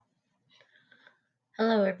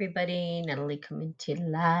Hello, everybody. Natalie coming to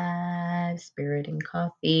live Spirit and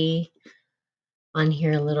Coffee on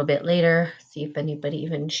here a little bit later. See if anybody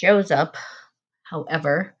even shows up.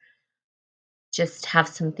 However, just have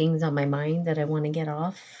some things on my mind that I want to get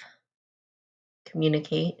off,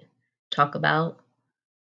 communicate, talk about,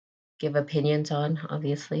 give opinions on,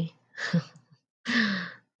 obviously. That's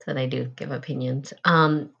what I do, give opinions.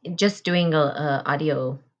 Just doing a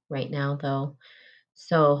audio right now, though.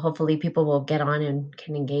 So hopefully people will get on and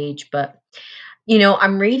can engage. But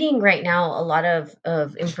I'm reading right now a lot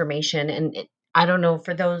of information, and I don't know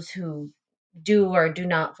for those who do or do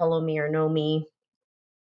not follow me or know me.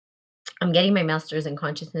 I'm getting my master's in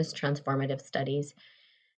consciousness transformative studies.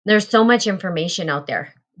 There's so much information out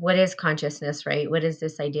there. What is consciousness, right? What is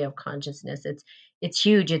this idea of consciousness? It's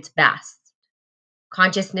huge, it's vast.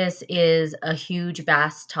 Consciousness is a huge,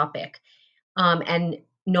 vast topic. And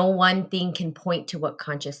no one thing can point to what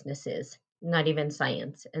consciousness is, not even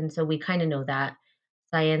science. And so we kind of know that.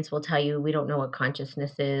 Science will tell you we don't know what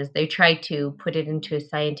consciousness is. They try to put it into a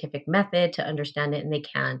scientific method to understand it, and they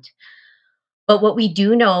can't. But what we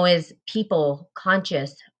do know is people,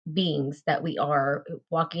 conscious beings that we are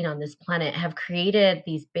walking on this planet, have created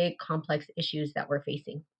these big, complex issues that we're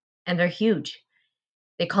facing. And they're huge.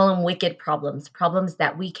 They call them wicked problems, problems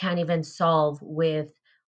that we can't even solve with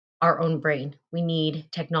our own brain. We need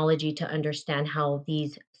technology to understand how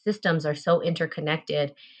these systems are so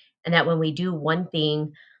interconnected, and that when we do one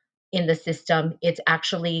thing in the system, it's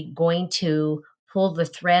actually going to pull the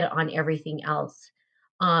thread on everything else.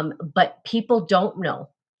 But people don't know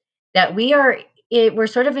that we're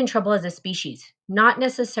sort of in trouble as a species. Not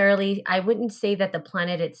necessarily, I wouldn't say that the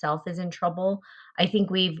planet itself is in trouble. I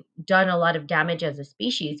think we've done a lot of damage as a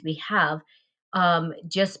species. We have,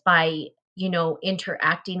 just by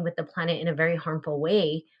interacting with the planet in a very harmful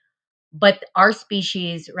way. But our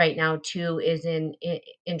species right now too is in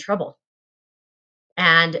trouble,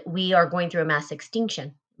 and we are going through a mass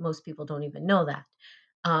extinction. Most people don't even know that.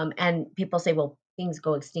 And people say, well, things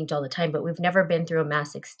go extinct all the time, but we've never been through a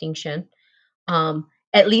mass extinction,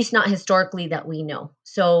 at least not historically that we know.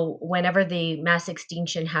 So whenever the mass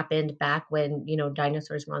extinction happened back when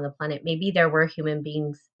dinosaurs were on the planet, maybe there were human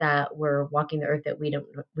beings that were walking the earth that we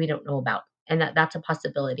don't know about, and that's a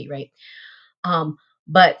possibility, right? Um,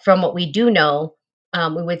 but from what we do know,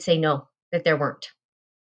 we would say no, that there weren't.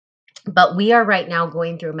 But we are right now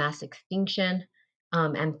going through mass extinction.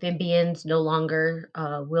 Amphibians no longer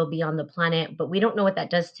will be on the planet, but we don't know what that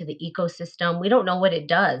does to the ecosystem. We don't know what it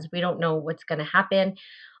does. We don't know what's going to happen.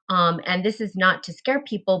 And this is not to scare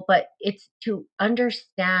people, but it's to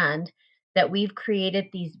understand that we've created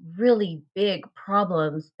these really big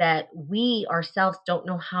problems that we ourselves don't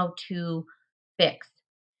know how to fix.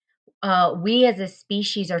 We as a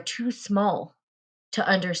species are too small to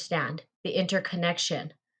understand the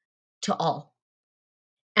interconnection to all.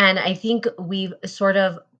 And I think we've sort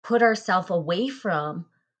of put ourselves away from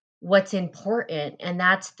what's important, and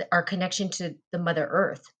that's our connection to the Mother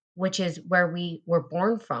Earth, which is where we were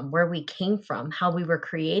born from, where we came from, how we were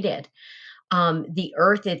created. The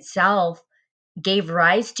Earth itself gave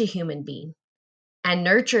rise to human being and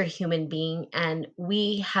nurtured human being, and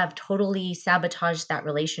we have totally sabotaged that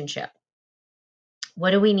relationship.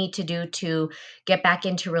 What do we need to do to get back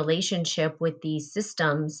into relationship with these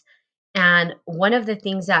systems? And one of the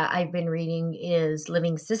things that I've been reading is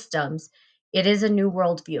Living Systems. It is a new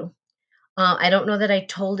worldview. I don't know that I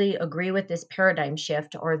totally agree with this paradigm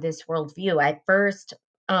shift or this worldview. At first,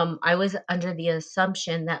 I was under the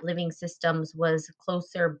assumption that Living Systems was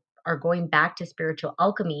closer or going back to spiritual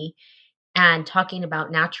alchemy and talking about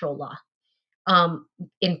natural law.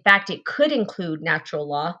 In fact, it could include natural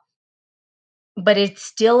law, but it's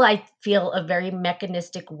still, I feel, a very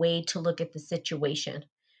mechanistic way to look at the situation,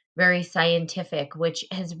 very scientific, which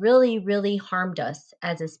has really, really harmed us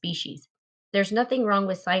as a species. There's nothing wrong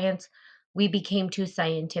with science. We became too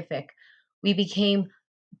scientific. We became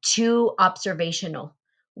too observational.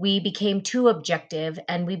 We became too objective,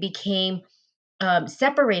 and we became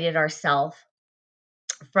separated ourselves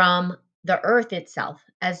from the earth itself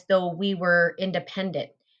as though we were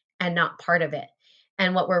independent and not part of it.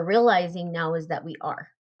 And what we're realizing now is that we are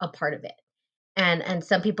a part of it. And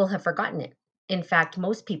some people have forgotten it. In fact,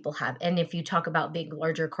 most people have. And if you talk about big,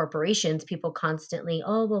 larger corporations, people constantly,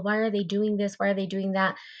 oh, well, why are they doing this? Why are they doing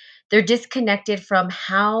that? They're disconnected from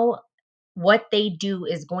how what they do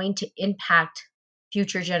is going to impact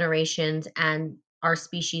future generations and our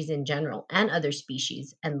species in general and other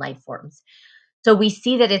species and life forms. So we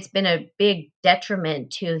see that it's been a big detriment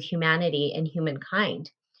to humanity and humankind.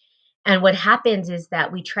 And what happens is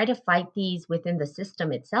that we try to fight these within the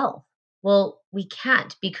system itself. Well, we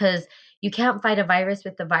can't because you can't fight a virus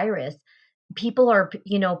with the virus. People are,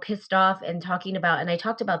 pissed off and talking about, and I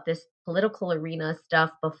talked about this political arena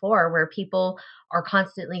stuff before, where people are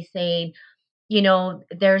constantly saying,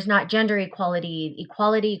 there's not gender equality,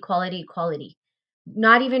 equality, equality, equality.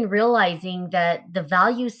 Not even realizing that the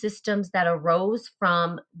value systems that arose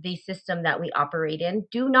from the system that we operate in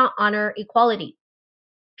do not honor equality,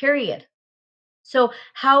 period. So,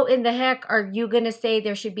 how in the heck are you going to say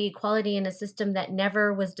there should be equality in a system that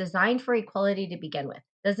never was designed for equality to begin with?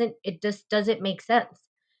 Just doesn't make sense.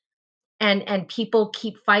 And people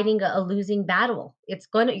keep fighting a losing battle.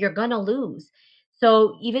 You're gonna lose.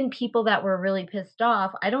 So even people that were really pissed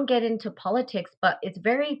off, I don't get into politics, but it's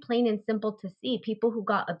very plain and simple to see people who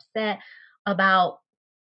got upset about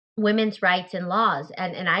women's rights and laws.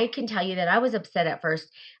 And I can tell you that I was upset at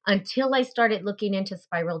first until I started looking into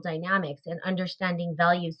spiral dynamics and understanding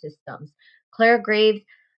value systems. Claire Graves,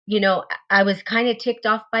 I was kind of ticked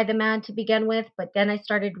off by the man to begin with, but then I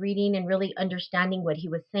started reading and really understanding what he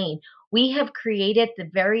was saying. We have created the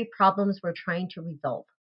very problems we're trying to resolve.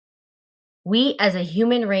 We as a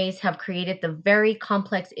human race have created the very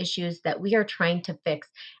complex issues that we are trying to fix.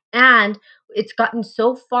 And it's gotten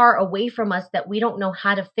so far away from us that we don't know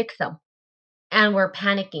how to fix them, and we're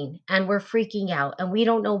panicking and we're freaking out and we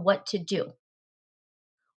don't know what to do.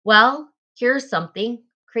 Well, here's something: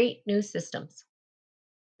 create new systems.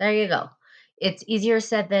 There you go. It's easier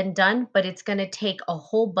said than done, but it's going to take a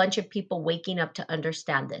whole bunch of people waking up to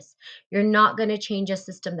understand this. You're not going to change a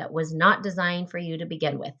system that was not designed for you to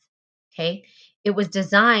begin with. Okay. It was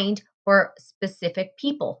designed for specific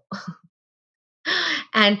people.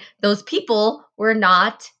 And those people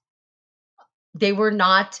they were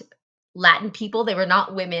not Latin people, they were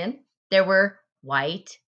not women, they were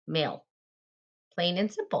white male, plain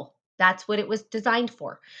and simple. That's what it was designed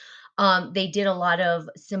for. They did a lot of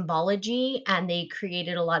symbology and they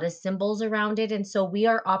created a lot of symbols around it. And so we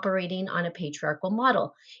are operating on a patriarchal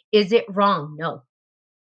model. Is it wrong? No,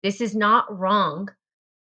 this is not wrong,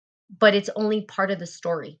 but it's only part of the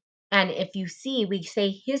story. And if you see, we say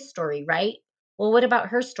his story, right? Well, what about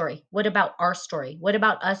her story? What about our story? What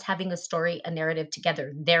about us having a story, a narrative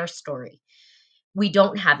together, their story? We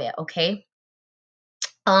don't have it, okay?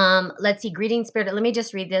 Let's see. Greeting spirit. Let me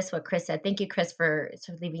just read this what Chris said. Thank you, Chris, for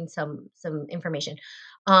leaving some information.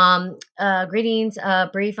 Greetings.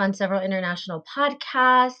 Brief on several international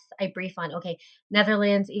podcasts. I brief on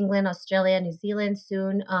Netherlands, England, Australia, New Zealand,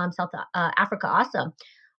 soon South Africa. Awesome.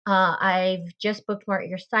 I've just booked more at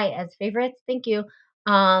your site as favorites. Thank you.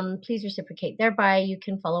 Please reciprocate. Thereby, you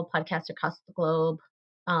can follow podcasts across the globe.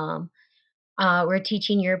 Um, we're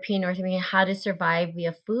teaching European, North American how to survive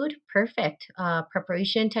via food. Perfect.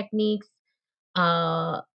 Preparation techniques.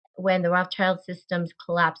 Uh, when the Rothschild systems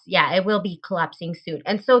collapse. Yeah, it will be collapsing soon.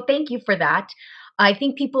 And so thank you for that. I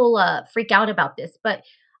think people freak out about this, but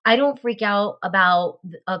I don't freak out about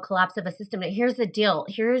a collapse of a system. And here's the deal.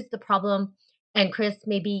 Here's the problem. And Chris,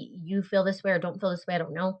 maybe you feel this way or don't feel this way. I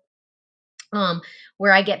don't know.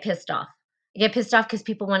 Where I get pissed off. I get pissed off because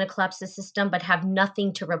people want to collapse the system but have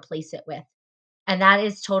nothing to replace it with, and that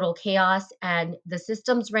is total chaos. And the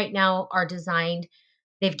systems right now are designed,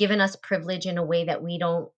 they've given us privilege in a way that we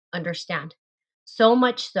don't understand. So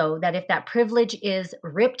much so that if that privilege is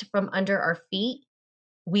ripped from under our feet,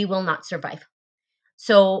 we will not survive.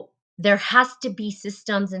 So there has to be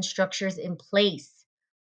systems and structures in place,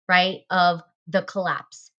 right, of the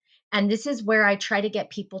collapse. And this is where I try to get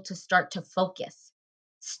people to start to focus.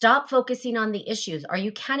 Stop focusing on the issues, or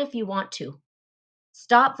you can if you want to.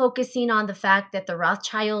 Stop focusing on the fact that the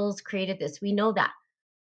Rothschilds created this. We know that.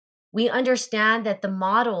 We understand that the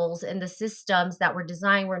models and the systems that were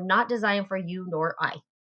designed were not designed for you nor I.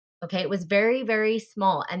 Okay, it was very, very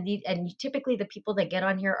small. And typically the people that get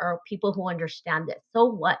on here are people who understand this. So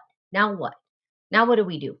what? Now what? Now what do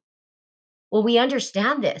we do? Well, we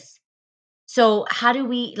understand this. So how do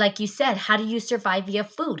we, like you said, how do you survive via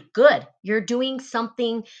food? Good. You're doing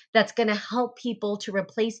something that's going to help people to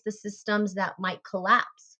replace the systems that might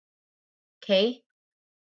collapse. Okay.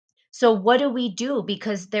 So what do we do?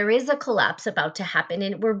 Because there is a collapse about to happen,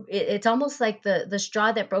 and it's almost like the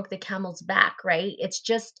straw that broke the camel's back, right? It's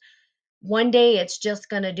just one day it's just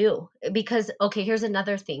gonna do. Because okay, here's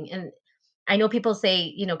another thing, and I know people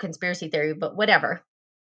say, conspiracy theory, but whatever,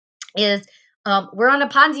 is we're on a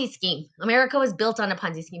Ponzi scheme. America was built on a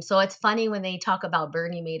Ponzi scheme. So it's funny when they talk about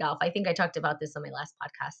Bernie Madoff. I think I talked about this on my last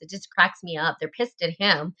podcast. It just cracks me up. They're pissed at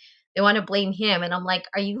him. They want to blame him. And I'm like,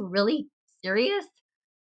 are you really serious?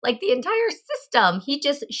 Like the entire system, he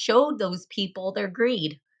just showed those people their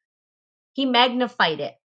greed. He magnified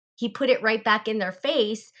it. He put it right back in their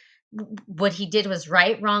face what he did was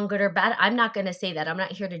right, wrong, good, or bad. I'm not going to say that. I'm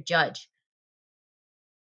not here to judge.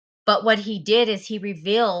 But what he did is he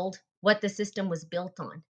revealed what the system was built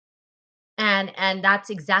on. And that's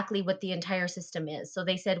exactly what the entire system is. So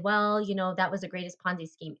they said, well, that was the greatest Ponzi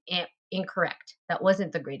scheme. Incorrect. That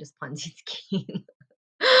wasn't the greatest Ponzi scheme.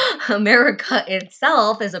 America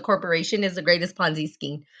itself as a corporation is the greatest Ponzi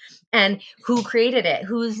scheme. And who created it?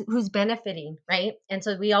 Who's benefiting, right? And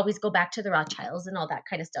so we always go back to the Rothschilds and all that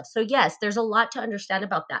kind of stuff. So yes, there's a lot to understand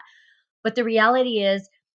about that. But the reality is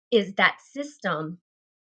that system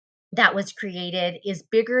that was created is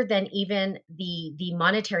bigger than even the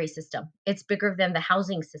monetary system. It's bigger than the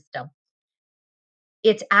housing system.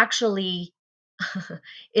 It's actually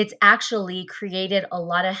it's actually created a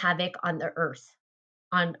lot of havoc on the earth,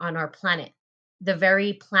 on our planet, the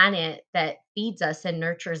very planet that feeds us and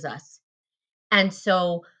nurtures us. And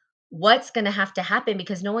so what's going to have to happen,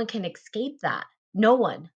 because no one can escape that. No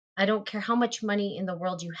one. I don't care how much money in the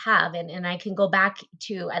world you have, and I can go back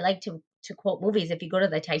to, I like to quote movies. If you go to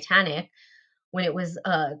the Titanic, when it was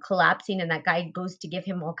collapsing and that guy goes to give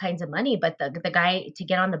him all kinds of money, but the guy to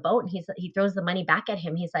get on the boat, and he throws the money back at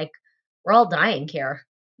him. He's like, we're all dying here.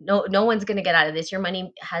 No one's going to get out of this. Your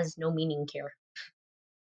money has no meaning here.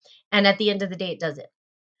 And at the end of the day, it doesn't.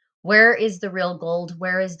 Where is the real gold?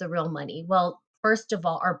 Where is the real money? Well, first of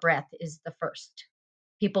all, our breath is the first.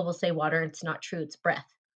 People will say water. It's not true. It's breath.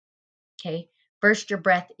 Okay. First, your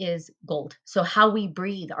breath is gold. So how we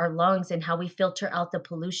breathe, our lungs, and how we filter out the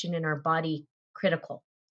pollution in our body, critical.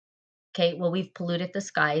 Okay. Well, we've polluted the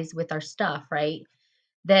skies with our stuff, right?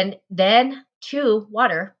 Then two,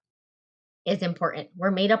 water is important.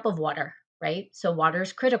 We're made up of water, right? So water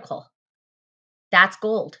is critical. That's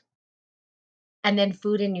gold. And then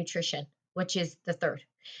food and nutrition, which is the third.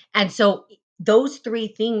 And so those three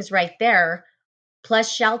things right there,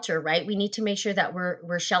 plus shelter, right? We need to make sure that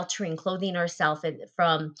we're sheltering, clothing ourselves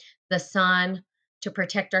from the sun, to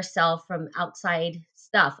protect ourselves from outside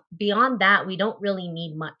stuff. Beyond that, we don't really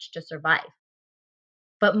need much to survive.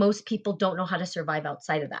 But most people don't know how to survive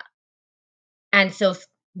outside of that. And so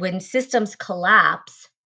when systems collapse,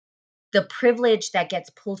 the privilege that gets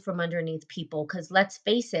pulled from underneath people, because let's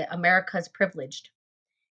face it, America's privileged.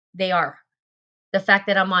 They are. The fact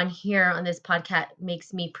that I'm on here on this podcast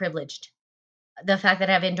makes me privileged. The fact that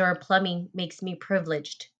I have indoor plumbing makes me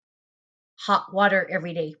privileged. Hot water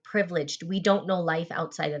every day, privileged. We don't know life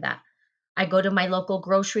outside of that. I go to my local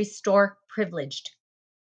grocery store, privileged.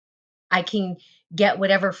 I can get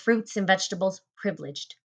whatever fruits and vegetables,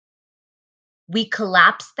 privileged. We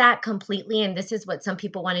collapse that completely, and this is what some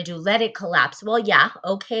people want to do. Let it collapse. Well, yeah,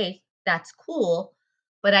 okay, that's cool,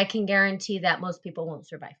 but I can guarantee that most people won't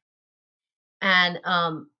survive. And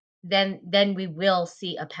then we will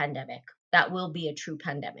see a pandemic. That will be a true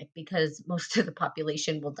pandemic, because most of the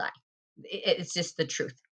population will die. It's just the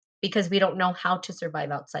truth, because we don't know how to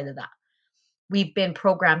survive outside of that. We've been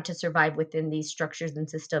programmed to survive within these structures and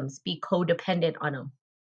systems, be codependent on them.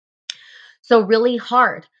 So really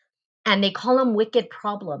hard. And they call them wicked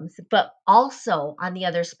problems. But also on the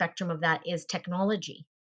other spectrum of that is technology.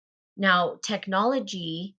 Now,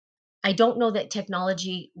 technology, I don't know that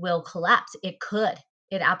technology will collapse. It could.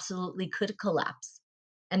 It absolutely could collapse.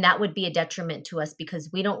 And that would be a detriment to us, because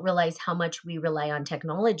we don't realize how much we rely on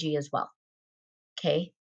technology as well.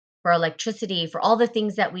 Okay. For electricity, for all the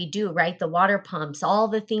things that we do, right? The water pumps, all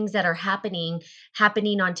the things that are happening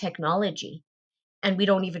on technology. And we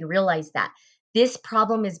don't even realize that. This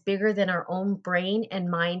problem is bigger than our own brain and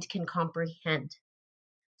mind can comprehend.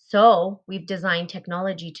 So we've designed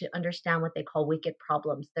technology to understand what they call wicked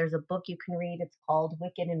problems. There's a book you can read. It's called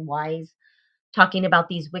Wicked and Wise, talking about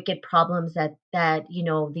these wicked problems that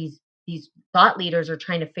these thought leaders are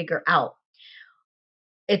trying to figure out.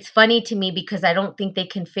 It's funny to me because I don't think they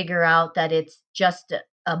can figure out that it's just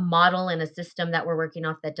a model and a system that we're working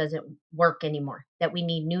off that doesn't work anymore, that we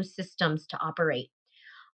need new systems to operate.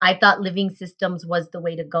 I thought living systems was the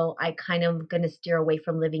way to go. I kind of going to steer away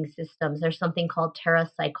from living systems. There's something called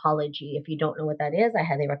terrapsychology. If you don't know what that is, I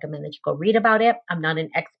highly recommend that you go read about it. I'm not an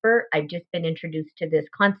expert. I've just been introduced to this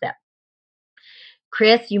concept.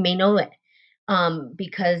 Chris, you may know it,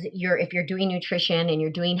 because if you're doing nutrition and you're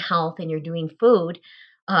doing health and you're doing food,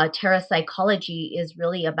 terrapsychology is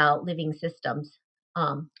really about living systems.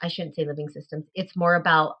 I shouldn't say living systems. It's more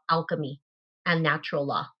about alchemy and natural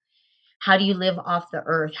law. How do you live off the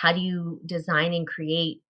earth? How do you design and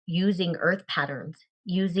create using earth patterns,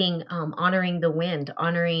 using honoring the wind,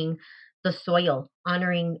 honoring the soil,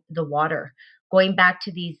 honoring the water, going back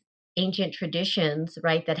to these ancient traditions,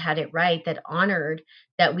 right, that had it right, that honored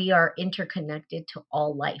that we are interconnected to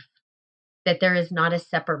all life, that there is not a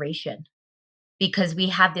separation. because we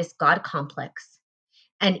have this God complex.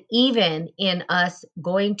 And even in us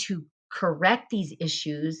going to correct these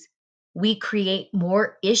issues, we create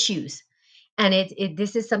more issues. And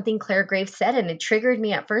this is something Claire Graves said, and it triggered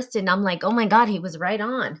me at first. And I'm like, oh my God, he was right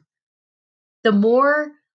on. The more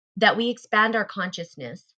that we expand our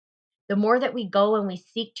consciousness, the more that we go and we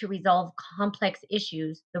seek to resolve complex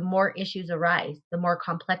issues, the more issues arise, the more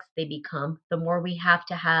complex they become, the more we have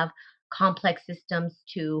to have complex systems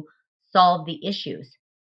to solve the issues.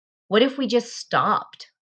 What if we just stopped?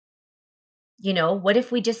 What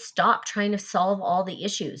if we just stopped trying to solve all the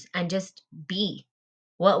issues and just be?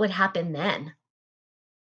 What would happen then?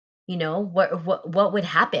 What would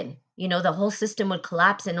happen? The whole system would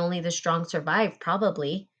collapse and only the strong survive,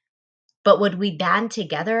 probably. But would we band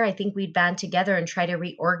together? I think we'd band together and try to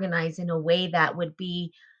reorganize in a way that would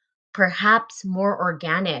be perhaps more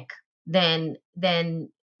organic than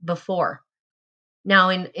before. Now,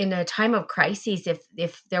 in a time of crises,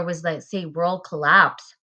 if there was, let's say, world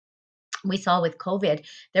collapse, we saw with COVID,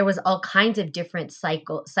 there was all kinds of different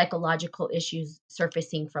psychological issues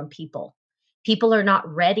surfacing from people. People are not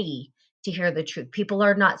ready to hear the truth. People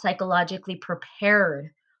are not psychologically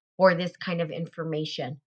prepared for this kind of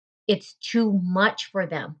information. It's too much for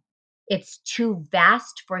them. It's too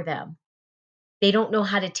vast for them. They don't know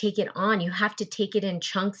how to take it on. You have to take it in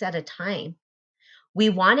chunks at a time. We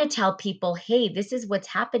want to tell people, hey, this is what's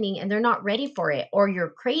happening, and they're not ready for it, or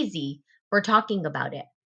you're crazy for talking about it.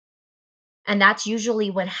 And that's usually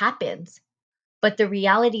what happens. But the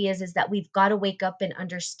reality is that we've got to wake up and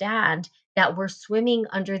understand that we're swimming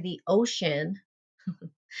under the ocean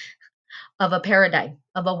of a paradigm,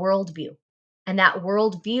 of a worldview. And that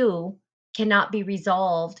worldview cannot be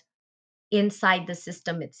resolved inside the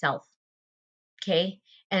system itself. Okay.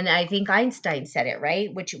 And I think Einstein said it,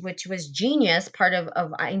 right? Which was genius, part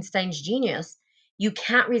of Einstein's genius. You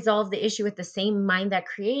can't resolve the issue with the same mind that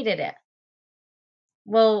created it.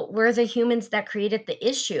 Well, we're the humans that created the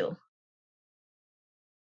issue.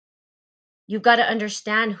 You've got to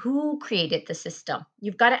understand who created the system.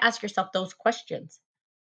 You've got to ask yourself those questions.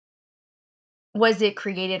 Was it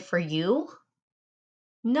created for you?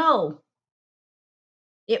 No,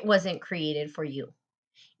 it wasn't created for you.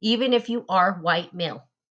 Even if you are white male,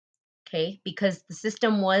 okay? Because the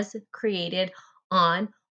system was created on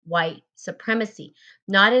white supremacy,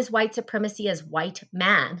 not as white supremacy as white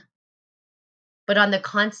man, but on the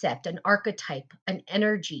concept, an archetype, an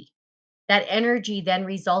energy. That energy then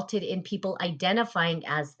resulted in people identifying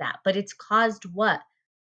as that, but it's caused what?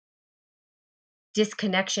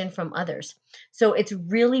 Disconnection from others. So it's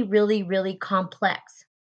really, really, really complex.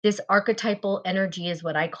 This archetypal energy is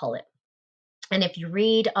what I call it. And if you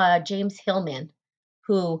read James Hillman,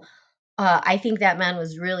 who I think that man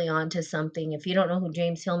was really on to something. If you don't know who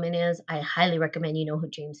James Hillman is, I highly recommend you know who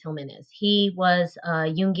James Hillman is. He was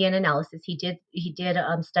Jungian analysis. He did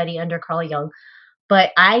study under Carl Jung,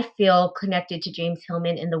 but I feel connected to James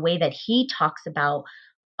Hillman in the way that he talks about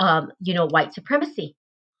white supremacy,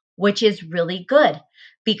 which is really good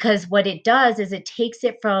because what it does is it takes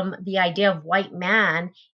it from the idea of white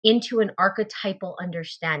man into an archetypal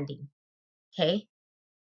understanding. Okay.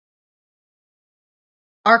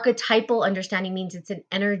 Archetypal understanding means it's an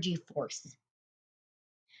energy force.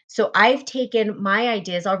 So I've taken my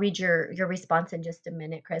ideas. I'll read your response in just a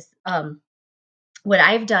minute, Chris. What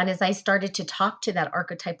I've done is I started to talk to that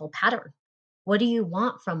archetypal pattern. What do you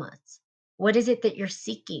want from us? What is it that you're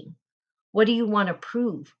seeking? What do you want to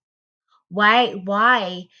prove?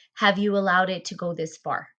 Why have you allowed it to go this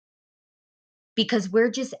far? Because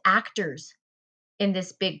we're just actors in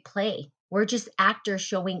this big play. We're just actors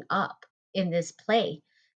showing up in this play.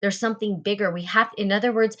 There's something bigger. In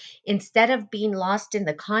other words, instead of being lost in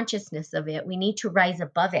the consciousness of it, we need to rise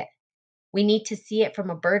above it. We need to see it from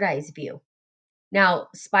a bird eye's view. Now,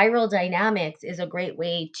 spiral dynamics is a great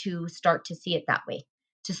way to start to see it that way,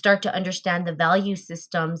 to start to understand the value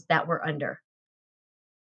systems that we're under.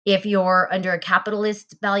 If you're under a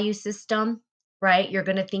capitalist value system, right, you're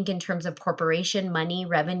going to think in terms of corporation, money,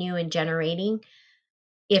 revenue, and generating.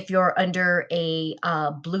 If you're under a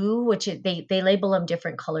blue, which they label them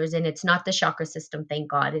different colors, and it's not the chakra system, thank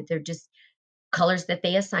God. They're just colors that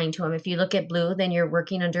they assign to them. If you look at blue, then you're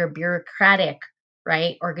working under a bureaucratic,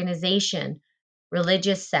 right, organization,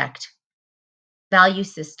 religious sect, value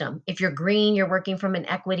system. If you're green, you're working from an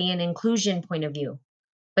equity and inclusion point of view.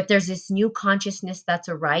 But there's this new consciousness that's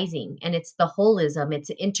arising, and it's the holism, it's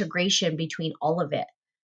integration between all of it,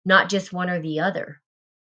 not just one or the other.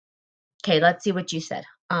 Okay, let's see what you said.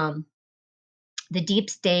 The deep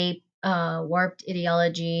state warped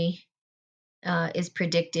ideology is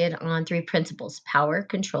predicted on three principles: power,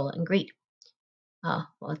 control, and greed. Well,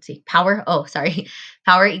 let's see. Power. Oh, sorry.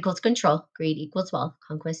 Power equals control. Greed equals wealth.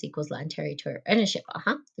 Conquest equals land, territory, ownership.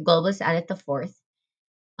 The globalists added the fourth.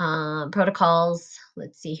 Protocols.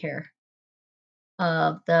 Let's see here.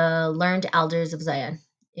 Of the learned elders of Zion.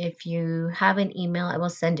 If you have an email, I will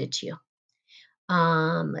send it to you.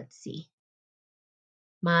 Let's see.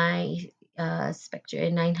 My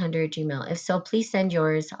Spectre 900 Gmail. If so, please send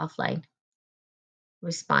yours offline.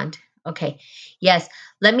 Respond. Okay. Yes.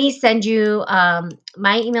 Let me send you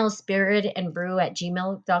my email is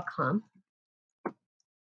spiritandbrew@gmail.com.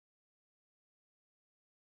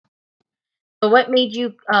 So what made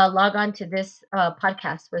you log on to this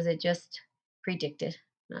podcast? Was it just predicted,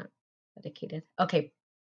 not predicated? Okay,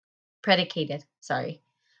 predicated. Sorry.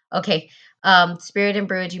 Okay. Spirit and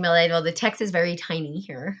brew at gmail. I know the text is very tiny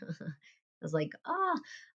here. I was like, ah.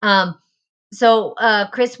 So,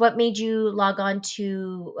 Chris, what made you log on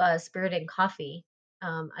to Spirit and Coffee?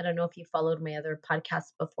 I don't know if you followed my other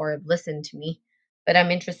podcasts before, have listened to me, but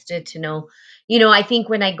I'm interested to know. I think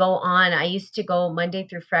when I go on, I used to go Monday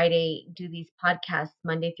through Friday, do these podcasts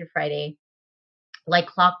Monday through Friday, like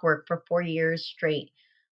clockwork for 4 years straight.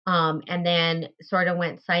 And then sort of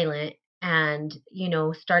went silent and,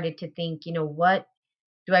 started to think, what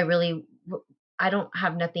do I really I don't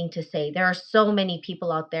have nothing to say. There are so many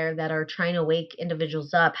people out there that are trying to wake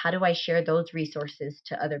individuals up. How do I share those resources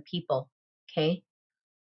to other people? Okay.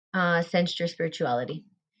 Sensed your spirituality.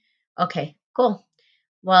 Okay, cool.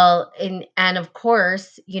 Well, and of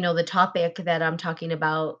course, the topic that I'm talking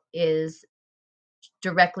about is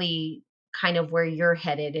directly kind of where you're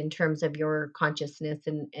headed in terms of your consciousness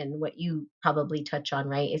and what you probably touch on,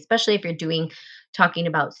 right? Especially if you're talking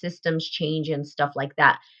about systems change and stuff like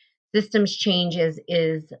that. Systems change is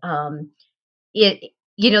it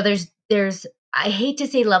there's I hate to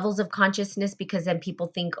say levels of consciousness because then people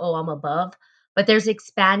think, oh, I'm above, but there's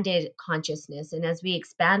expanded consciousness, and as we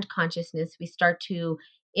expand consciousness we start to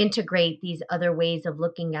integrate these other ways of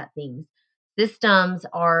looking at things. Systems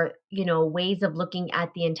are, ways of looking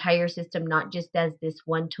at the entire system, not just as this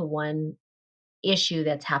one-to-one issue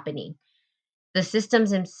that's happening. The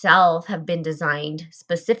systems themselves have been designed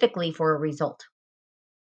specifically for a result.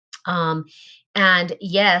 um and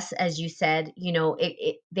yes, as you said,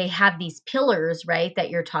 they have these pillars, right, that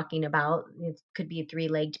you're talking about. It could be a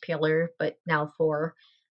three-legged pillar, but now four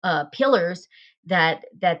pillars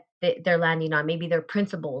they're landing on, maybe their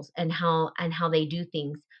principles and how they do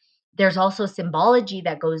things. There's also symbology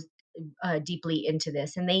that goes deeply into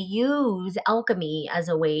this, and they use alchemy as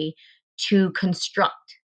a way to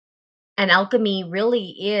construct. And alchemy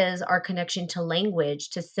really is our connection to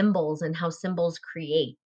language, to symbols, and how symbols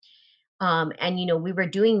create. And we were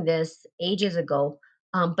doing this ages ago,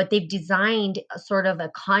 but they've designed a sort of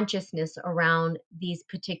a consciousness around these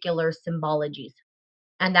particular symbologies,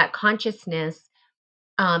 and that consciousness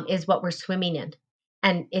is what we're swimming in.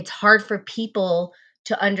 And it's hard for people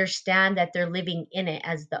to understand that they're living in it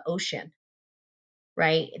as the ocean,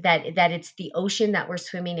 right? That it's the ocean that we're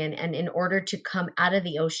swimming in, and in order to come out of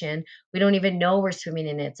the ocean, we don't even know we're swimming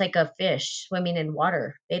in it. It's like a fish swimming in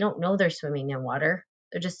water. They don't know they're swimming in water.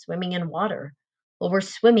 They're just swimming in water. Well, we're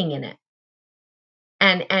swimming in it.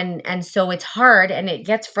 And so it's hard and it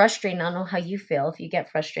gets frustrating. I don't know how you feel if you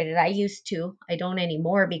get frustrated. I used to. I don't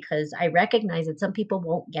anymore because I recognize that some people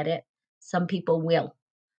won't get it. Some people will.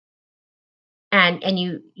 And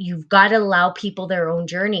you've got to allow people their own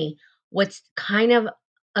journey. What's kind of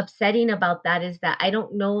upsetting about that is that I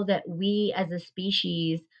don't know that we as a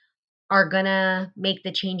species are going to make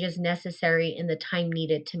the changes necessary in the time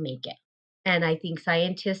needed to make it. And I think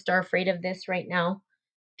scientists are afraid of this right now.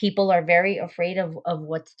 People are very afraid of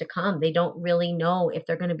what's to come. They don't really know if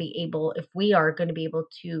they're going to be able, if we are going to be able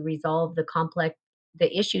to resolve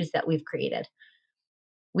the issues that we've created.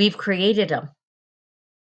 We've created them.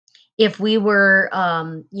 If we were,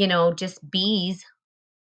 just bees,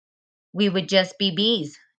 we would just be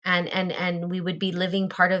bees, and we would be living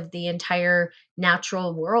part of the entire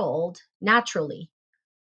natural world naturally.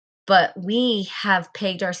 But we have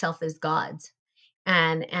pegged ourselves as gods,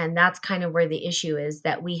 and that's kind of where the issue is,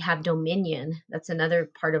 that we have dominion. That's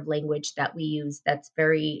another part of language that we use that's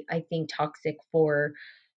very, I think, toxic for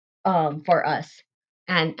us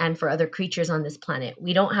and for other creatures on this planet.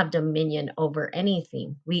 We don't have dominion over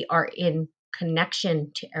anything. We are in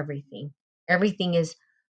connection to everything. Everything is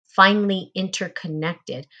finely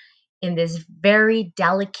interconnected in this very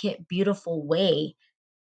delicate, beautiful way.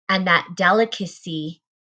 And that delicacy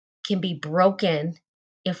can be broken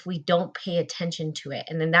if we don't pay attention to it.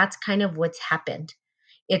 And then that's kind of what's happened.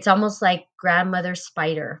 It's almost like grandmother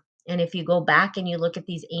spider. And if you go back and you look at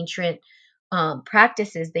these ancient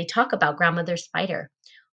practices, they talk about grandmother spider.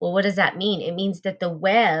 Well, what does that mean? It means that the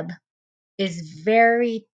web is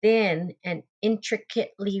very thin and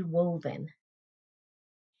intricately woven.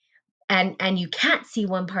 And you can't see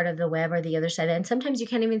one part of the web or the other side. And sometimes you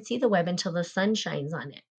can't even see the web until the sun shines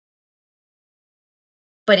on it.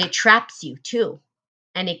 But it traps you too,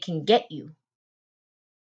 and it can get you.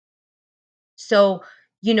 So,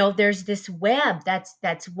 there's this web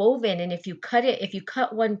that's woven, and if you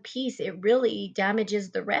cut one piece, it really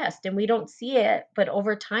damages the rest, and we don't see it, but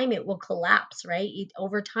over time it will collapse, right?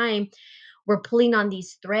 Over time, we're pulling on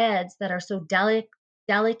these threads that are so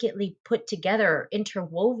delicately put together,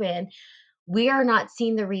 interwoven. We are not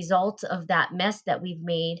seeing the results of that mess that we've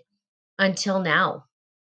made until now.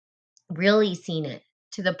 Really seen it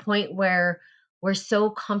to the point where we're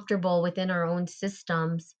so comfortable within our own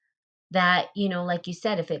systems that, like you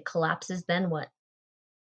said, if it collapses, then what?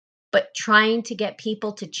 But trying to get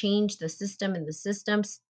people to change the system and the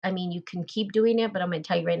systems, I mean, you can keep doing it, but I'm going to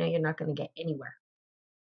tell you right now, you're not going to get anywhere.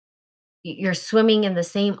 You're swimming in the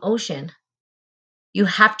same ocean. You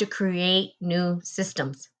have to create new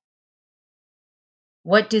systems.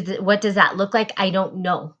 What does that look like? I don't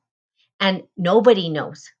know. And nobody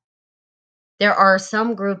knows. There are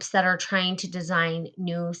some groups that are trying to design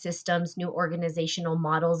new systems, new organizational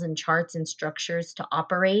models and charts and structures to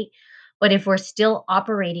operate. But if we're still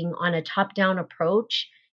operating on a top down approach,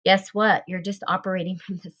 guess what? You're just operating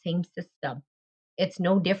from the same system. It's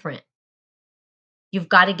no different. You've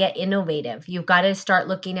got to get innovative. You've got to start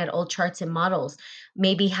looking at old charts and models,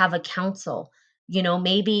 maybe have a council.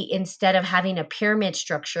 Maybe instead of having a pyramid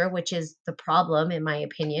structure, which is the problem, in my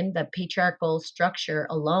opinion, the patriarchal structure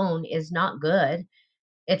alone is not good.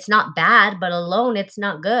 It's not bad, but alone it's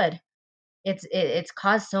not good. It's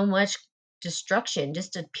caused so much destruction,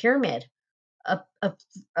 just a pyramid.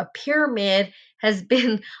 A pyramid has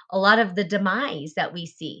been a lot of the demise that we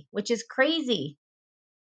see, which is crazy.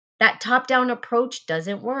 That top-down approach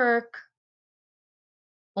doesn't work.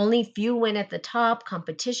 Only few win at the top,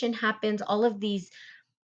 competition happens, all of these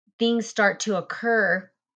things start to occur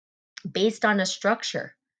based on a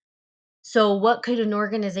structure. So what could an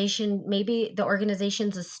organization, maybe the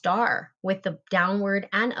organization's a star with the downward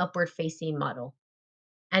and upward facing model.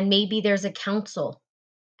 And maybe there's a council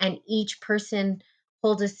and each person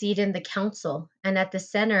holds a seat in the council and at the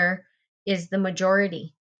center is the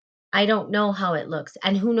majority. I don't know how it looks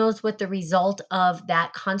and who knows what the result of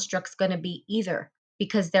that construct's going to be either,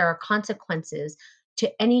 because there are consequences to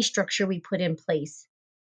any structure we put in place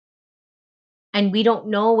and we don't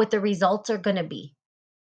know what the results are going to be.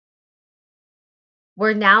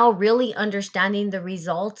 We're now really understanding the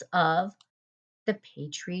results of the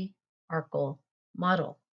patriarchal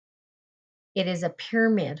model. It is a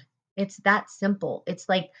pyramid. It's that simple. It's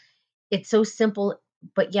so simple,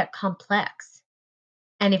 but yet complex.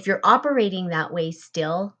 And if you're operating that way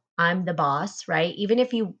still, I'm the boss, right? Even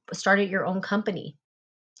if you started your own company,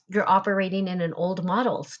 you're operating in an old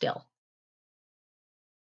model still.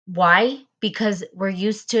 Why? Because we're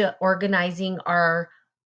used to organizing our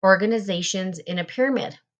organizations in a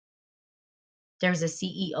pyramid. There's a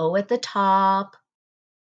CEO at the top.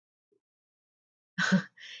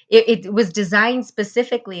 It was designed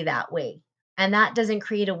specifically that way. And that doesn't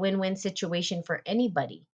create a win win situation for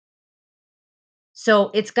anybody.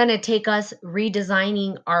 So it's going to take us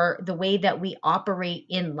redesigning the way that we operate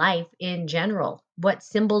in life in general, what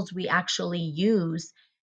symbols we actually use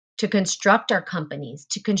to construct our companies,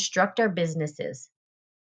 to construct our businesses.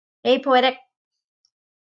 Hey, Poetic.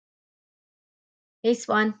 Hey,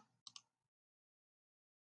 Swan.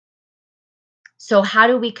 So how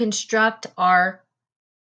do we construct our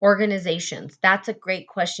organizations? That's a great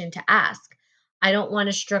question to ask. I don't want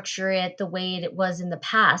to structure it the way it was in the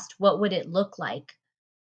past. What would it look like?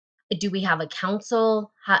 Do we have a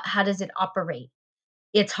council? How does it operate?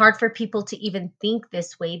 It's hard for people to even think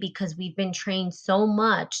this way because we've been trained so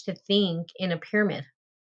much to think in a pyramid.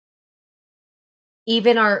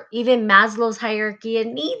 Even Maslow's hierarchy of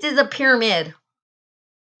needs is a pyramid.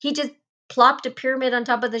 He just plopped a pyramid on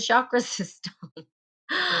top of the chakra system.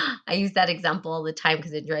 I use that example all the time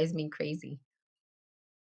because it drives me crazy.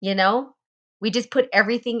 You know? We just put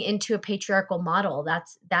everything into a patriarchal model.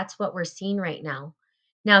 That's what we're seeing right now.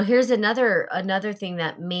 Now, here's another thing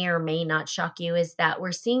that may or may not shock you is that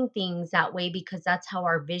we're seeing things that way because that's how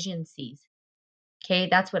our vision sees. Okay?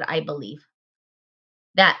 That's what I believe.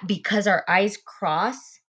 That because our eyes cross,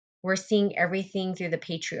 we're seeing everything through the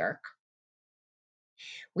patriarch.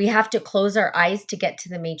 We have to close our eyes to get to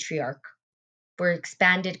the matriarch, where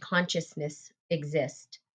expanded consciousness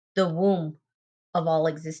exists. The womb of all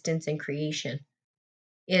existence and creation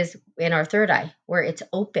is in our third eye, where it's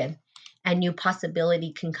open and new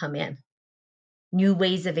possibility can come in. new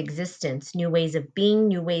ways of existence, new ways of being,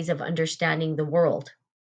 new ways of understanding the world.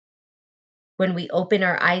 When we open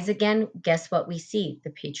our eyes again, guess what we see? The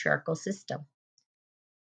patriarchal system.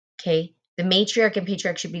 Okay. The matriarch and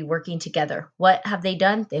patriarch should be working together. What have they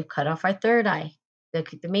done? They've cut off our third eye, the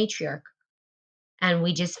matriarch. And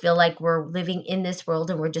we just feel like we're living in this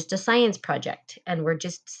world and we're just a science project and we're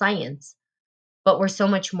just science. But we're so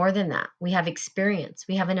much more than that. We have experience,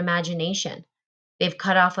 we have an imagination. They've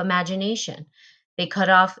cut off imagination. They cut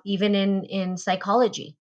off even in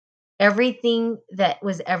psychology. Everything that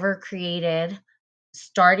was ever created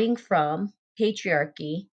starting from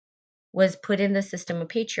patriarchy was put in the system of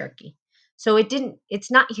patriarchy. So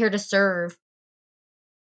it's not here to serve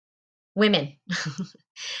women.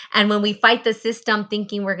 And when we fight the system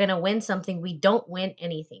thinking we're going to win something, we don't win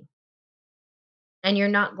anything. And you're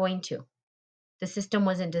not going to. The system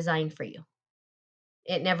wasn't designed for you.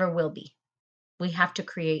 It never will be. We have to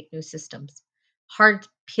create new systems. Hard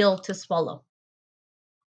pill to swallow.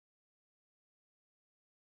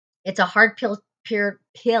 It's a hard pill.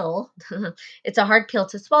 It's a hard pill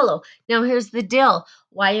to swallow. Now, here's the deal.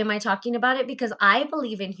 Why am I talking about it? Because I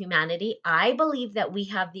believe in humanity. I believe that we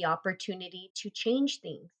have the opportunity to change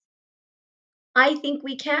things. I think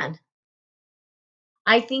we can.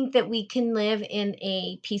 I think that we can live in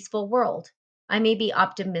a peaceful world. I may be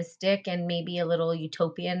optimistic and maybe a little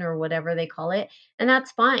utopian or whatever they call it, and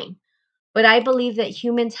that's fine. But I believe that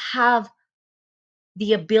humans have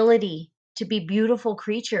the ability to be beautiful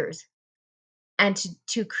creatures and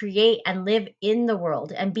to create and live in the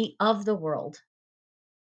world and be of the world.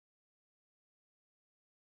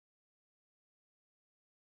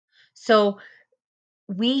 So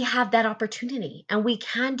we have that opportunity and we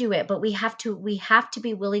can do it, but we have to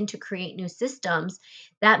be willing to create new systems.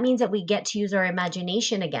 That means that we get to use our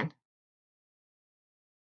imagination again,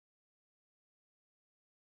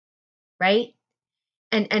 right?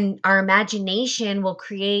 And our imagination will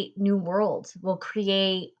create new worlds, will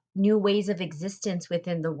create new ways of existence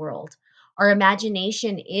within the world. Our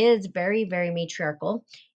imagination is very, very matriarchal.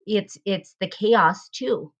 It's the chaos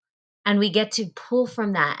too. And we get to pull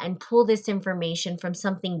from that and pull this information from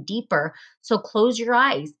something deeper. So close your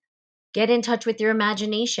eyes, get in touch with your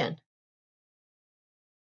imagination.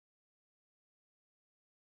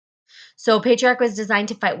 So patriarch was designed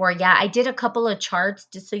to fight war. Yeah, I did a couple of charts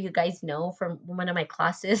just so you guys know from one of my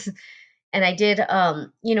classes. And I did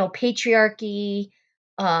patriarchy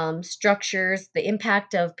structures, the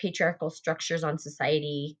impact of patriarchal structures on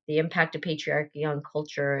society, the impact of patriarchy on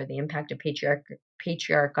culture, the impact of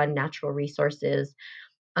patriarch on natural resources,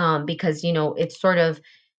 because it sort of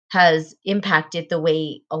has impacted the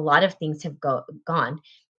way a lot of things have gone.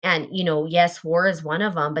 And yes, war is one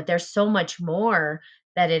of them, but there's so much more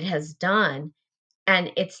that it has done.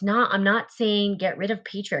 And I'm not saying get rid of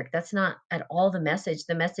patriarch. That's not at all the message.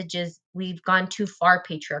 The message is we've gone too far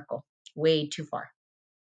patriarchal, way too far.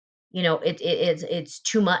 It's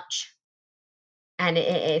too much, and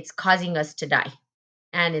it's causing us to die,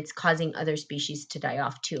 and it's causing other species to die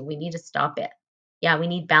off too. We need to stop it. Yeah, we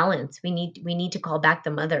need balance. We need to call back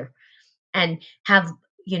the mother and have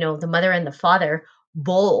the mother and the father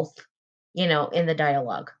both in the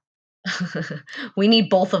dialogue. We need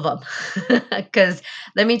both of them because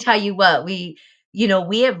let me tell you what we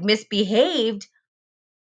have misbehaved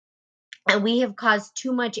and we have caused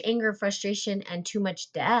too much anger, frustration, and too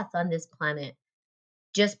much death on this planet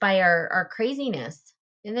just by our craziness,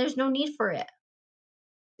 and there's no need for it.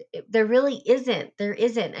 There really isn't. There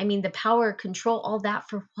isn't. I mean, the power, control, all that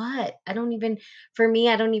for what? I don't even. For me,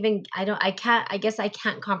 I don't even. I don't. I can't. I guess I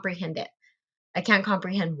can't comprehend it. I can't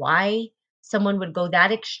comprehend why someone would go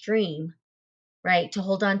that extreme, right, to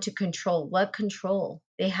hold on to control. What control?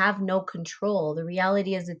 They have no control. The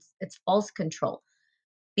reality is it's false control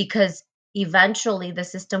because eventually the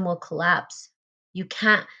system will collapse. You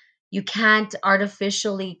can't you can't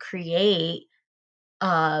artificially create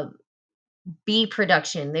uh bee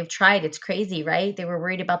production. They've tried. It's crazy, right? They were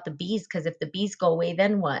worried about the bees because if the bees go away,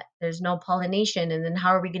 then what? There's no pollination. And then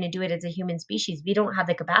how are we going to do it as a human species? We don't have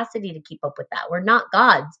the capacity to keep up with that. We're not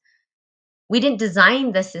gods. We didn't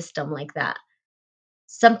design the system like that.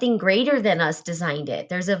 Something greater than us designed it.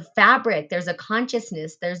 There's a fabric, there's a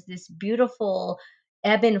consciousness, there's this beautiful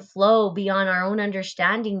ebb and flow beyond our own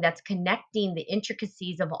understanding that's connecting the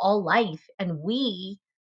intricacies of all life. And we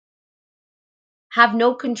have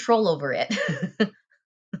no control over it.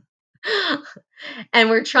 And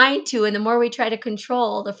we're trying to, and the more we try to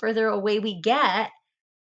control, the further away we get,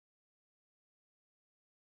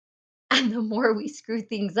 and the more we screw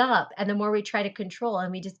things up, and the more we try to control,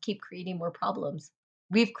 and we just keep creating more problems.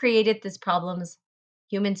 We've created these problems,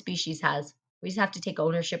 human species has. We just have to take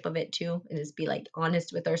ownership of it too and just be like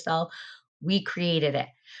honest with ourselves. We created it.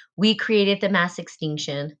 We created the mass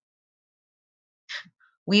extinction.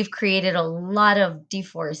 We've created a lot of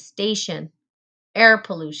deforestation, air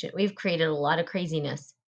pollution. We've created a lot of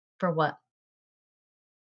craziness. For what?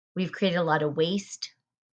 We've created a lot of waste,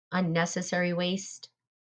 unnecessary waste.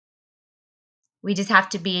 We just have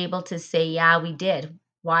to be able to say, yeah, we did.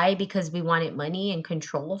 Why? Because we wanted money and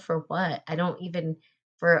control for what? I don't even,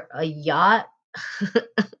 for a yacht.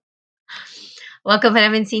 Welcome. I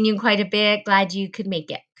haven't seen you in quite a bit. Glad you could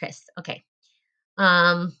make it, Chris. Okay.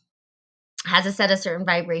 Um, has it set a certain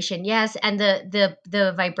vibration? Yes. And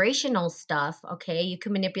the vibrational stuff, okay, you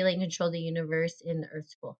can manipulate and control the universe in the earth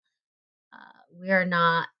school. We are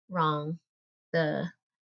not wrong. The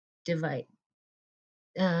divide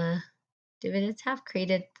uh dividends have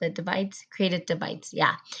created the divides, created divides.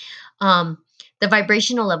 Yeah. um the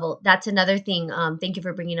vibrational level, that's another thing. Thank you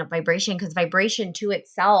for bringing up vibration, because vibration to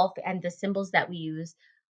itself and the symbols that we use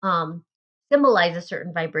um symbolize a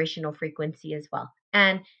certain vibrational frequency as well,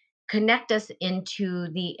 and connect us into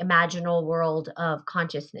the imaginal world of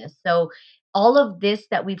consciousness. So all of this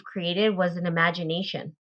that we've created was an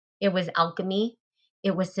imagination. It was alchemy,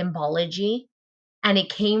 it was symbology, and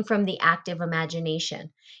it came from the active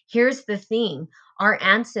imagination. Here's the thing: our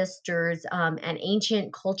ancestors and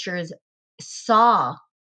ancient cultures saw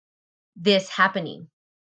this happening.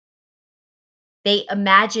 They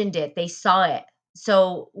imagined it, they saw it.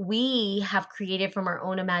 So we have created from our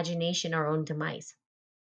own imagination our own demise.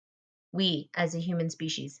 We, as a human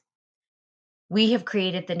species, we have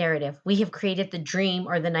created the narrative. We have created the dream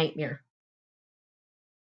or the nightmare.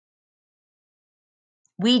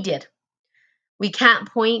 We did. We can't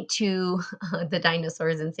point to the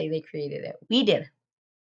dinosaurs and say they created it. We did.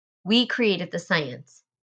 We created the science.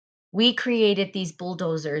 We created these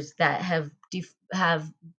bulldozers that have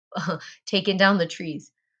taken down the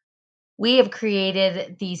trees. We have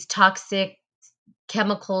created these toxic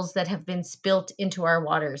chemicals that have been spilt into our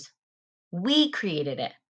waters. We created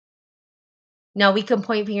it. Now we can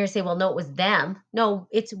point fingers and say, well, no, it was them. No,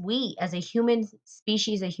 it's we as a human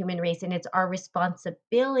species, a human race, and it's our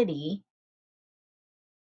responsibility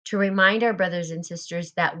to remind our brothers and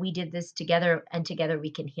sisters that we did this together and together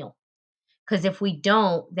we can heal. Because if we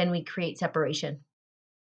don't, then we create separation.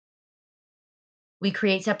 We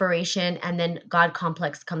create separation, and then God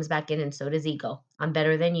complex comes back in, and so does ego. I'm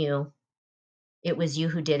better than you. It was you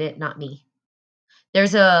who did it, not me.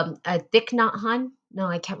 There's a Thich Nhat Hanh. No,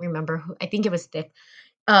 I can't remember who. I think it was Thich.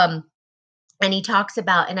 Um, and he talks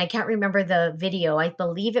about, and I can't remember the video. I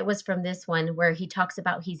believe it was from this one where he talks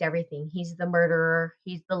about he's everything. He's the murderer.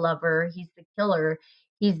 He's the lover. He's the killer.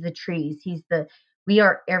 He's the trees. We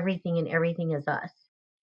are everything, and everything is us.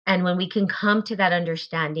 And when we can come to that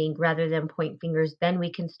understanding rather than point fingers, then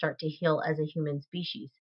we can start to heal as a human species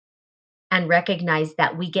and recognize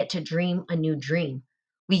that we get to dream a new dream.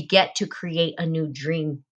 We get to create a new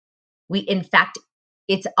dream. In fact,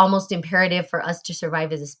 it's almost imperative for us to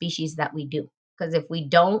survive as a species that we do. Because if we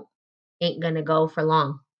don't, ain't gonna go for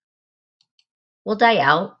long. We'll die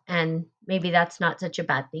out, and maybe that's not such a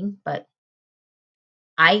bad thing, but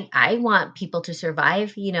I want people to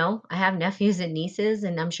survive. I have nephews and nieces,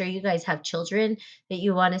 and I'm sure you guys have children that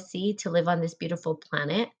you want to see to live on this beautiful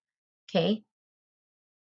planet. Okay.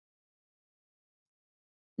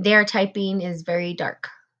 Their typing is very dark.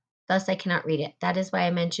 Thus I cannot read it. That is why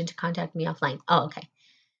I mentioned to contact me offline. Oh, okay.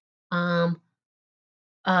 Um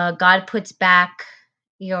God puts back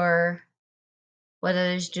your what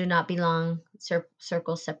others do not belong,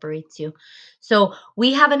 circle separates you. So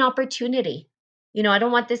we have an opportunity. I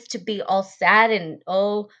don't want this to be all sad and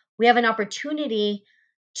oh, we have an opportunity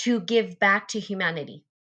to give back to humanity.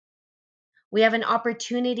 We have an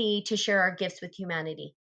opportunity to share our gifts with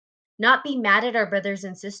humanity. Not be mad at our brothers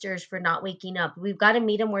and sisters for not waking up. We've got to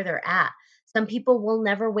meet them where they're at. Some people will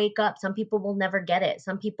never wake up. Some people will never get it.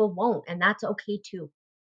 Some people won't, and that's okay too.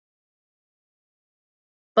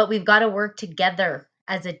 But we've got to work together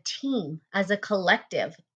as a team, as a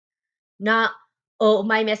collective. Not, oh,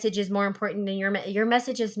 my message is more important than your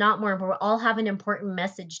message is not more important. We all have an important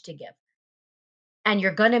message to give. And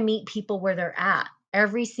you're going to meet people where they're at.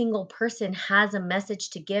 Every single person has a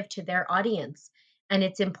message to give to their audience. And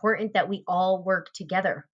it's important that we all work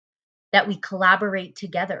together, that we collaborate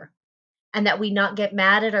together, and that we not get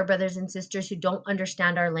mad at our brothers and sisters who don't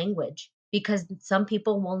understand our language, because some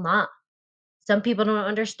people will not. Some people don't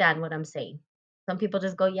understand what I'm saying. Some people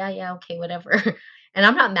just go, yeah, yeah, okay, whatever. And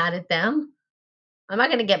I'm not mad at them. I'm not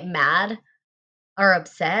going to get mad or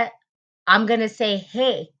upset. I'm going to say,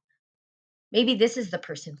 hey, maybe this is the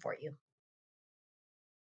person for you.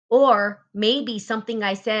 Or maybe something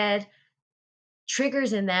I said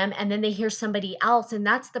triggers in them, and then they hear somebody else, and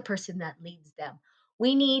that's the person that leads them.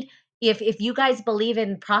 We need, if you guys believe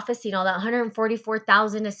in prophecy and all that,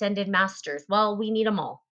 144,000 ascended masters, well, we need them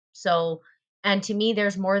all. So, and to me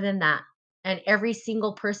there's more than that, and every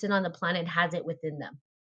single person on the planet has it within them.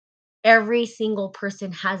 Every single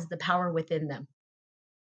person has the power within them.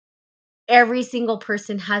 Every single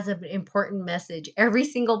person has an important message. Every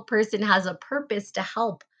single person has a purpose to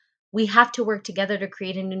help. We have to work together to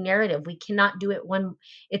create a new narrative. We cannot do it one,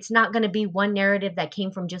 it's not going to be one narrative that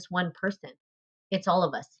came from just one person. It's all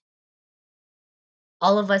of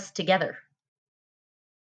us together.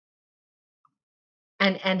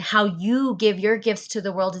 And how you give your gifts to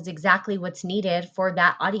the world is exactly what's needed for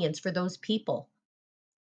that audience, for those people.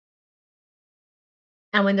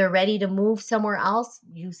 And when they're ready to move somewhere else,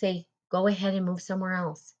 you say, go ahead and move somewhere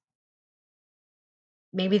else.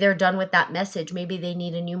 Maybe they're done with that message. Maybe they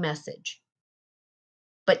need a new message.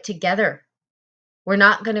 But together, we're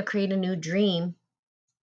not going to create a new dream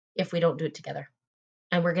if we don't do it together.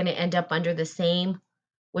 And we're going to end up under the same,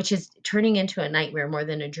 which is turning into a nightmare more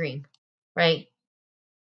than a dream, right?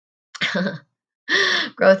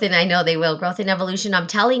 Growth, and I know they will. Growth and evolution. I'm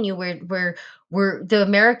telling you, we're the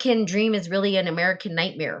American dream is really an American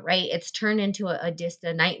nightmare, right? It's turned into just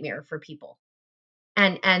a nightmare for people.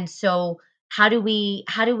 And so how do we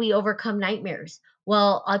overcome nightmares?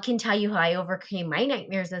 Well, I can tell you how I overcame my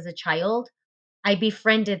nightmares as a child. I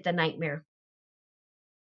befriended the nightmare.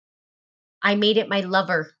 I made it my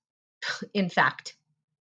lover, in fact,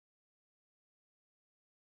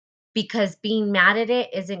 because being mad at it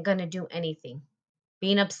isn't going to do anything.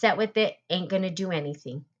 Being upset with it ain't going to do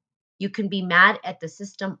anything. You can be mad at the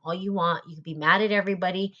system all you want. You can be mad at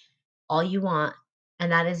everybody all you want,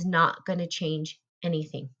 and that is not going to change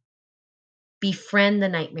anything. Befriend the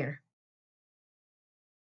nightmare.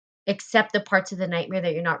 Accept the parts of the nightmare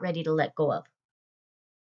that you're not ready to let go of.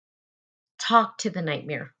 Talk to the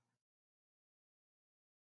nightmare.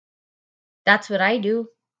 That's what I do.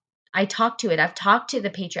 I talk to it. I've talked to the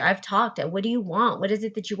patriarch. I've talked. What do you want? What is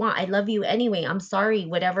it that you want? I love you anyway. I'm sorry.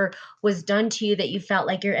 Whatever was done to you that you felt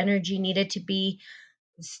like your energy needed to be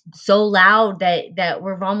so loud that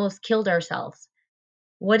we've almost killed ourselves.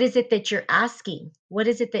 What is it that you're asking? What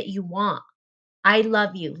is it that you want? I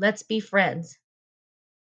love you. Let's be friends.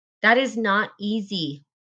 That is not easy.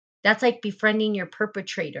 That's like befriending your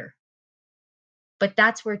perpetrator. But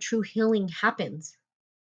that's where true healing happens.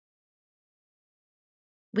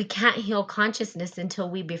 We can't heal consciousness until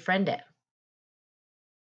we befriend it.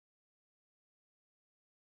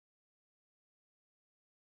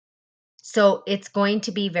 So it's going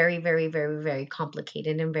to be very, very, very, very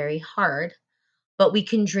complicated and very hard, but we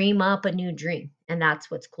can dream up a new dream. And that's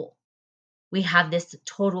what's cool. We have this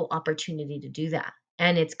total opportunity to do that.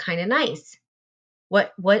 And it's kind of nice.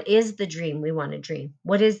 What is the dream we want to dream?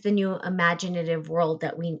 What is the new imaginative world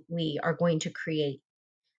that we are going to create?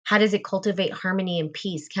 How does it cultivate harmony and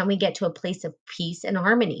peace? Can we get to a place of peace and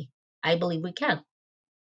harmony? I believe we can.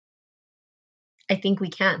 I think we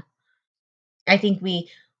can. I think we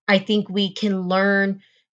I think we can learn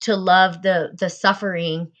to love the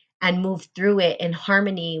suffering and move through it in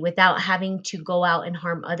harmony without having to go out and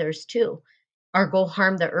harm others too, or go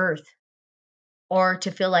harm the earth, or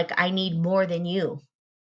to feel like I need more than you,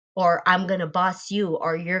 or I'm going to boss you,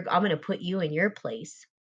 or I'm going to put you in your place.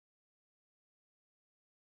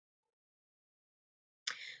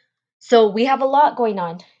 So we have a lot going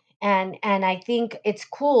on, and I think it's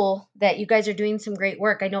cool that you guys are doing some great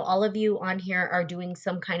work. I know all of you on here are doing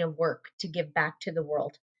some kind of work to give back to the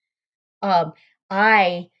world. um,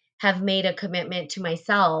 I have made a commitment to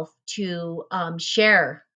myself to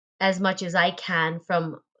share as much as I can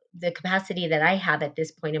from the capacity that I have at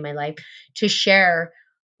this point in my life to share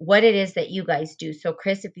what it is that you guys do. So,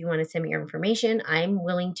 Chris, if you want to send me your information, I'm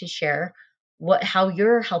willing to share how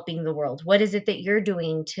you're helping the world. What is it that you're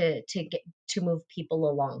doing to get to move people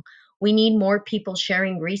along? We need more people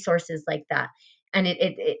sharing resources like that, and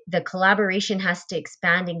the collaboration has to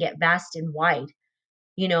expand and get vast and wide.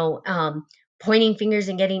 you know um Pointing fingers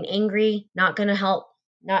and getting angry, not going to help.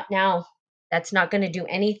 Not now. That's not going to do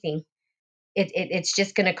anything. It's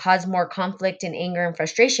just going to cause more conflict and anger and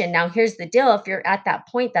frustration. Now here's the deal: if you're at that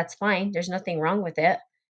point, that's fine, there's nothing wrong with it.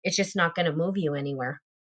 It's just not going to move you anywhere.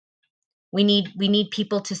 We need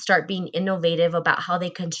people to start being innovative about how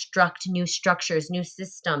they construct new structures, new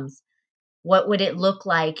systems. What would it look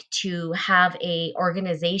like to have a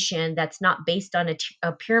organization that's not based on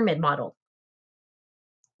a pyramid model?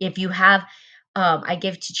 If you have, I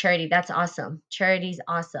give to charity, that's awesome. Charity's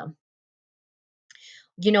awesome.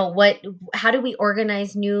 What how do we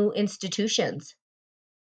organize new institutions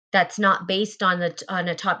that's not based on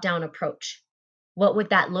a top down approach? What would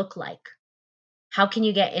that look like? How can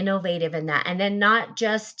you get innovative in that? And then not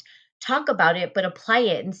just talk about it, but apply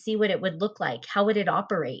it and see what it would look like. How would it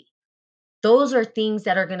operate? Those are things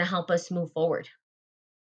that are going to help us move forward.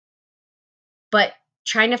 But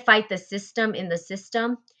trying to fight the system in the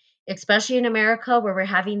system, especially in America where we're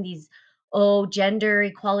having these, oh, gender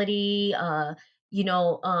equality, you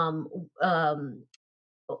know,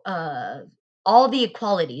 uh, all the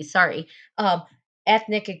equalities, sorry, um,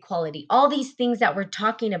 ethnic equality, all these things that we're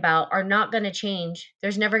talking about are not going to change.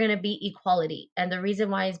 There's never going to be equality. And the reason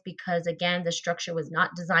why is because, again, the structure was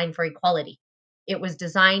not designed for equality. It was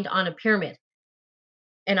designed on a pyramid.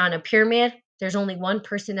 And on a pyramid, there's only one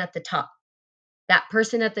person at the top. That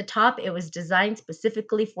person at the top, it was designed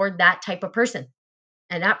specifically for that type of person.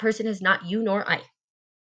 And that person is not you nor I.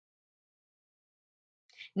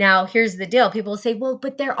 Now, here's the deal. People say, well,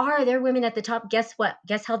 but there are women at the top. Guess what?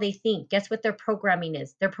 Guess how they think? Guess what their programming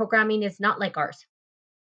is? Their programming is not like ours.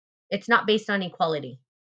 It's not based on equality.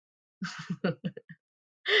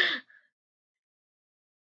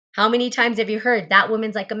 How many times have you heard that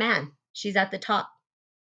woman's like a man? She's at the top.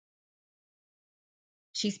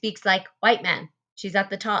 She speaks like white man. She's at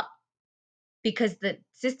the top because the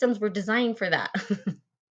systems were designed for that.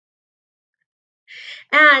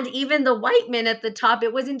 And even the white men at the top,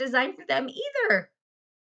 it wasn't designed for them either.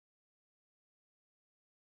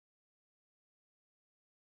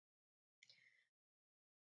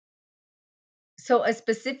 So a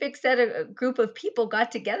specific set of group of people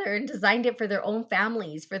got together and designed it for their own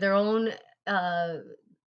families, for their own uh,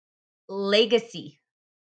 legacy,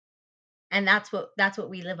 and that's what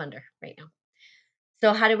we live under right now.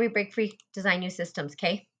 So how do we break free? Design new systems.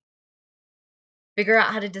 Okay, figure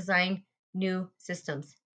out how to design new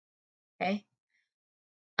systems. Okay,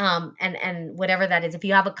 and whatever that is. If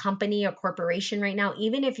you have a company or corporation right now,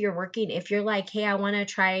 even if you're working, if you're like, hey, I want to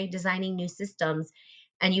try designing new systems,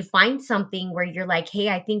 and you find something where you're like, hey,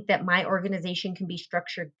 I think that my organization can be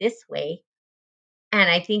structured this way, and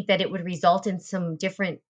I think that it would result in some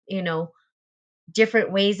different,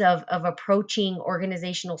 different ways of approaching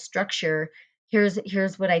organizational structure.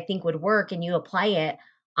 Here's what I think would work, and you apply it.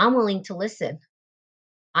 I'm willing to listen.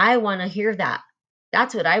 I want to hear that.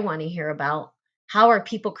 That's what I want to hear about. How are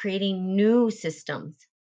people creating new systems?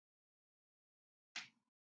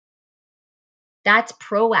 That's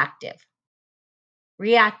proactive.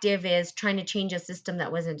 Reactive is trying to change a system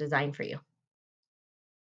that wasn't designed for you.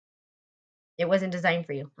 It wasn't designed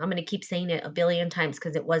for you. I'm going to keep saying it a billion times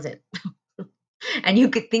because it wasn't. And you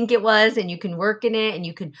could think it was, and you can work in it, and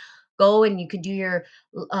you could go and you could do your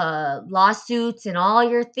lawsuits and all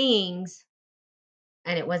your things,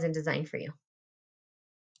 and it wasn't designed for you.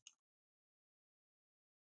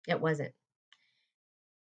 It wasn't.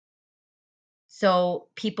 So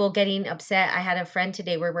people getting upset. I had a friend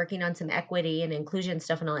today. We're working on some equity and inclusion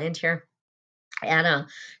stuff, and I'll end here. And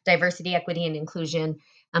diversity, equity, and inclusion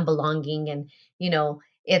and belonging. And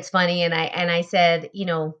it's funny. And I said,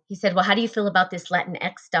 he said, well, how do you feel about this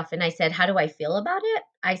Latinx stuff? And I said, how do I feel about it?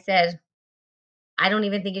 I said, I don't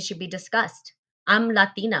even think it should be discussed. I'm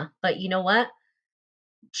Latina, but you know what?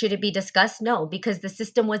 Should it be discussed? No, because the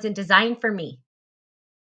system wasn't designed for me.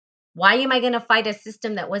 Why am I going to fight a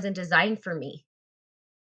system that wasn't designed for me?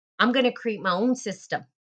 I'm going to create my own system.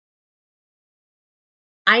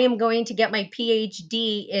 I am going to get my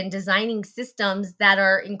PhD in designing systems that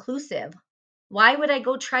are inclusive. Why would I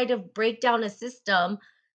go try to break down a system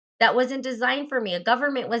that wasn't designed for me? A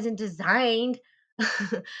government wasn't designed.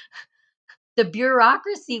 The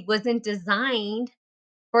bureaucracy wasn't designed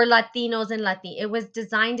for Latinos and Latin. It was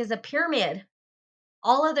designed as a pyramid.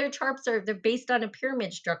 All other charts they're based on a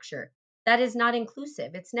pyramid structure. That is not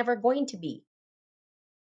inclusive. It's never going to be.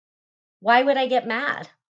 Why would I get mad?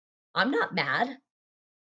 I'm not mad.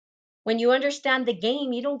 When you understand the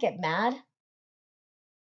game, you don't get mad.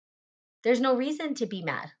 There's no reason to be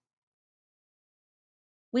mad.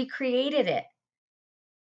 We created it.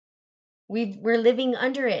 We're living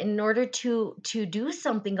under it. In order to do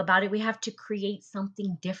something about it, we have to create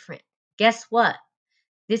something different. Guess what?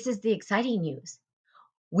 This is the exciting news.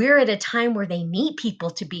 We're at a time where they need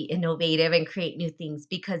people to be innovative and create new things,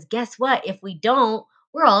 because guess what? If we don't,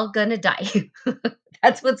 we're all gonna die.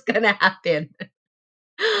 That's what's gonna happen.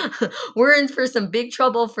 We're in for some big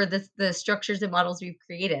trouble for the structures and models we've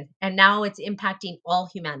created. And now it's impacting all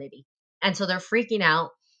humanity. And so they're freaking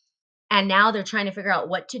out. And now they're trying to figure out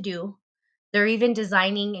what to do. They're even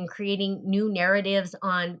designing and creating new narratives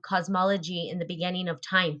on cosmology in the beginning of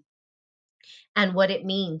time and what it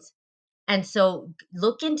means. And so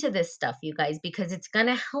look into this stuff, you guys, because it's going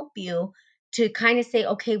to help you to kind of say,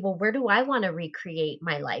 okay, well, where do I want to recreate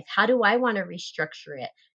my life? How do I want to restructure it?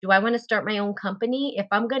 Do I want to start my own company? If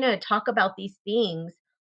I'm going to talk about these things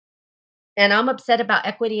and I'm upset about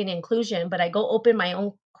equity and inclusion, but I go open my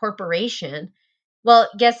own corporation, well,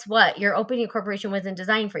 guess what? Your opening a corporation wasn't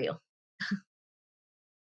designed for you.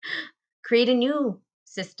 Create a new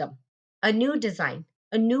system, a new design,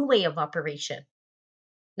 a new way of operation.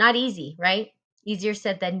 Not easy, right? Easier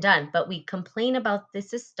said than done. But we complain about the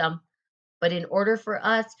system. But in order for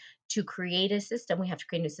us to create a system, we have to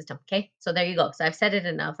create a new system. Okay. So there you go. So I've said it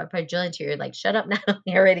enough. I probably drilled into you. You're like, shut up now.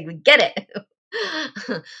 You're ready. We get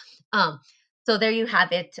it. um, so there you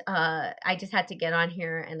have it. I just had to get on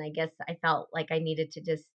here and I guess I felt like I needed to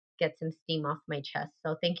just get some steam off my chest.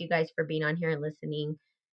 So thank you guys for being on here and listening.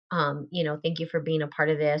 Thank you for being a part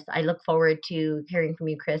of this. I look forward to hearing from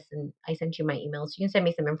you, Chris. And I sent you my email. So you can send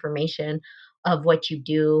me some information of what you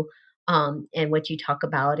do, and what you talk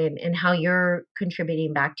about, and how you're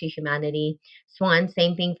contributing back to humanity. Swan,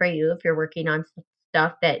 same thing for you. If you're working on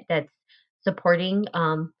stuff that's supporting,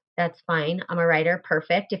 that's fine. I'm a writer.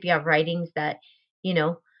 Perfect. If you have writings that, you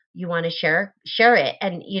know, you want to share it.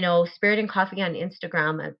 And, Spirit and Coffee on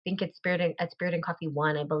Instagram, I think it's Spirit and Coffee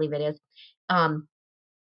One, I believe it is. Um,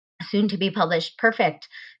 Soon to be published. Perfect.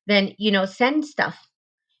 Then, send stuff,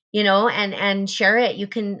 and share it. You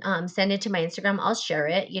can send it to my Instagram. I'll share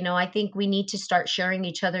it. I think we need to start sharing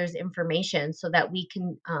each other's information so that we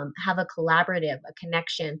can have a collaborative, a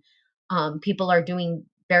connection. People are doing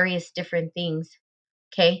various different things.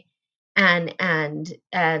 Okay. And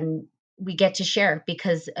we get to share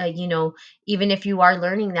because, even if you are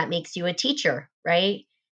learning, that makes you a teacher, right?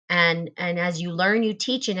 And as you learn, you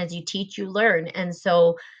teach, and as you teach, you learn. And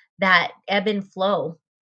so that ebb and flow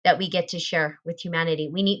that we get to share with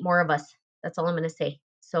humanity, we need more of us. That's all I'm going to say.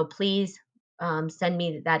 So please, send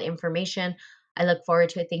me that information. I look forward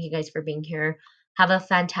to it. Thank you guys for being here. Have a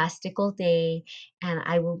fantastical day, and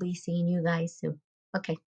I will be seeing you guys soon.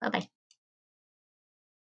 Okay, bye bye.